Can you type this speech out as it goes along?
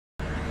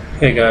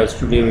Hey guys,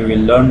 today we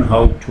will learn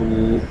how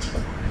to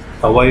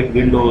avoid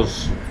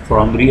Windows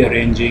from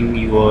rearranging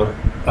your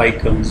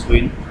icons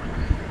when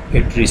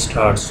it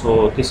restarts.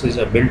 So this is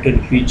a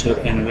built-in feature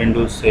in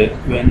Windows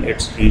when it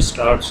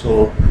restarts,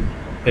 so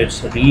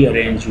it's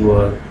rearrange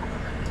your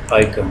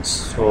icons.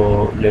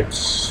 So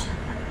let's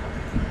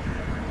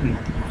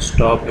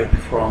stop it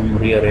from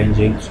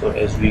rearranging. So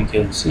as we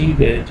can see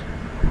that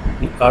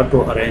the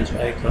auto arrange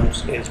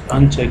icons is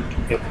unchecked.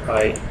 If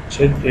I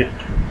check it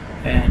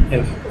and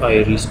if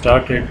I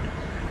restart it,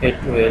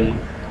 it will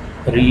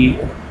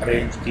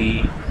rearrange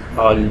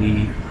all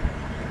the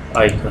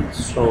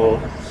icons.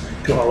 So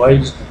to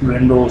avoid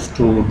Windows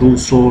to do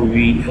so,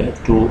 we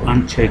have to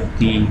uncheck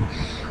the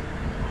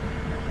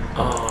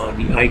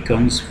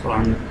icons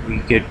from we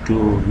get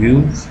to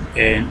views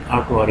and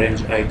auto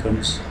arrange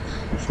icons.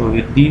 So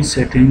with these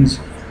settings,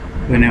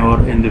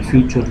 whenever in the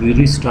future we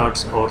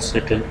restart our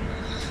system,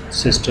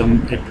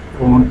 it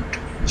won't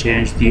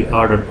change the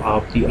order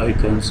of the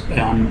icons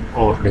on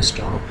our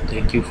desktop.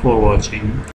 Thank you for watching.